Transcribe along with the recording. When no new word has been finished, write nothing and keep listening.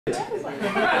Okay,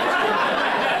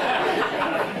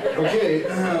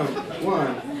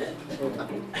 one.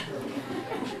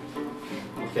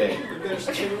 Okay. There's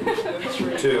two,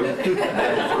 and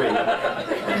three.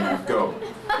 And go.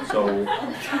 So 1,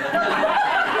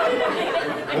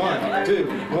 2,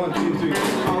 1, 2, 3.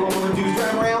 All I wanna do is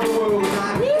drive around the world with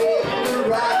my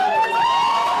Eldorado.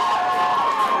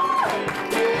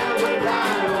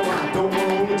 Eldorado. I don't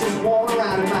wanna just wanna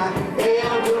ride in my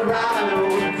Eldorado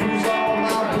and cruise all my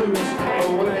blues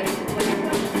away.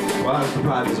 Well, I was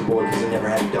deprived as a boy because I never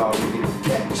had a dog who could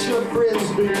catch a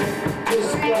frisbee.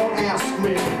 Just don't ask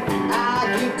me. I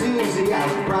get dizzy. I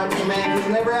was deprived as a man because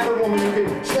I never had a woman who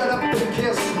could shut up and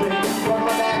kiss me from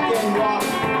my back and walk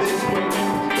this way.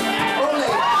 Ole!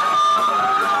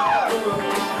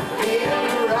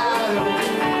 Eldorado, Eldorado,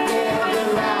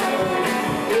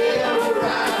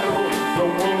 Eldorado.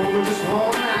 Don't wanna just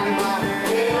wanna ride in my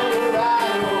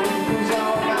Eldorado and cruise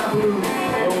all my blues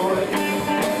away.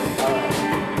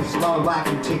 Small black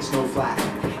and takes no flack.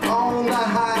 On the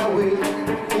highway,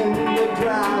 in the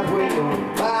driveway,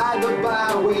 by the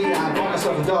byway, I bought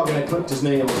myself a dog and I clipped his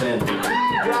nails and he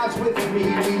drives with me. We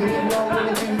need no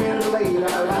one to mutilate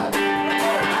our lives.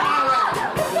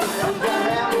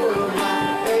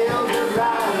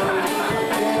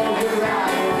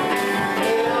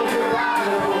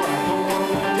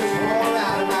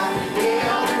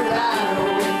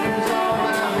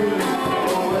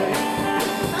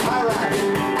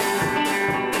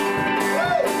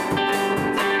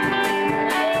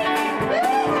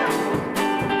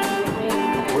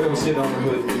 Sit on the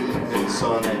hood in the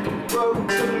sun and grow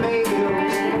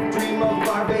tomatoes, dream of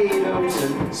Barbados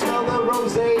and smell the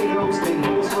rosados, take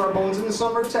holes for our bones in the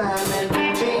summertime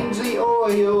and change the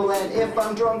oil, and if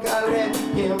I'm drunk I let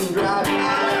him drive.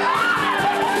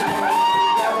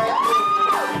 Eldorado,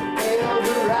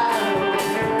 Eldorado,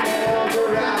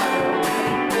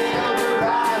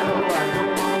 Eldorado. I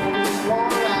don't just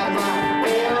wanna ride my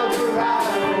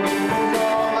Eldorado and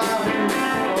all my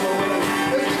blues away.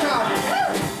 Let's get talking.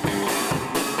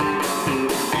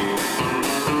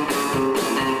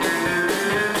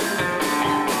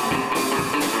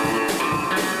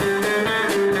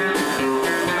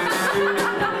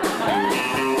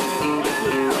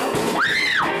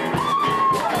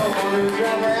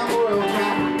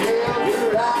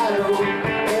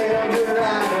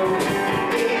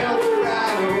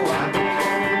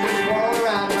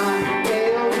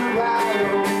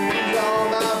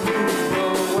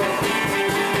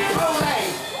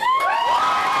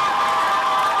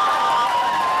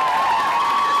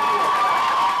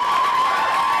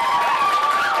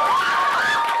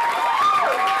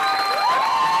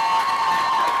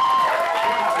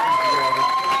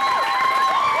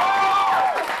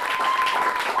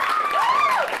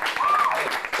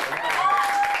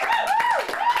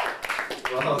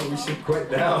 Well, we should quit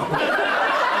now.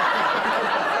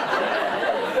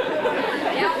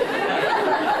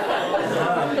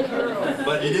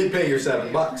 But you did pay your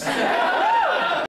 $7.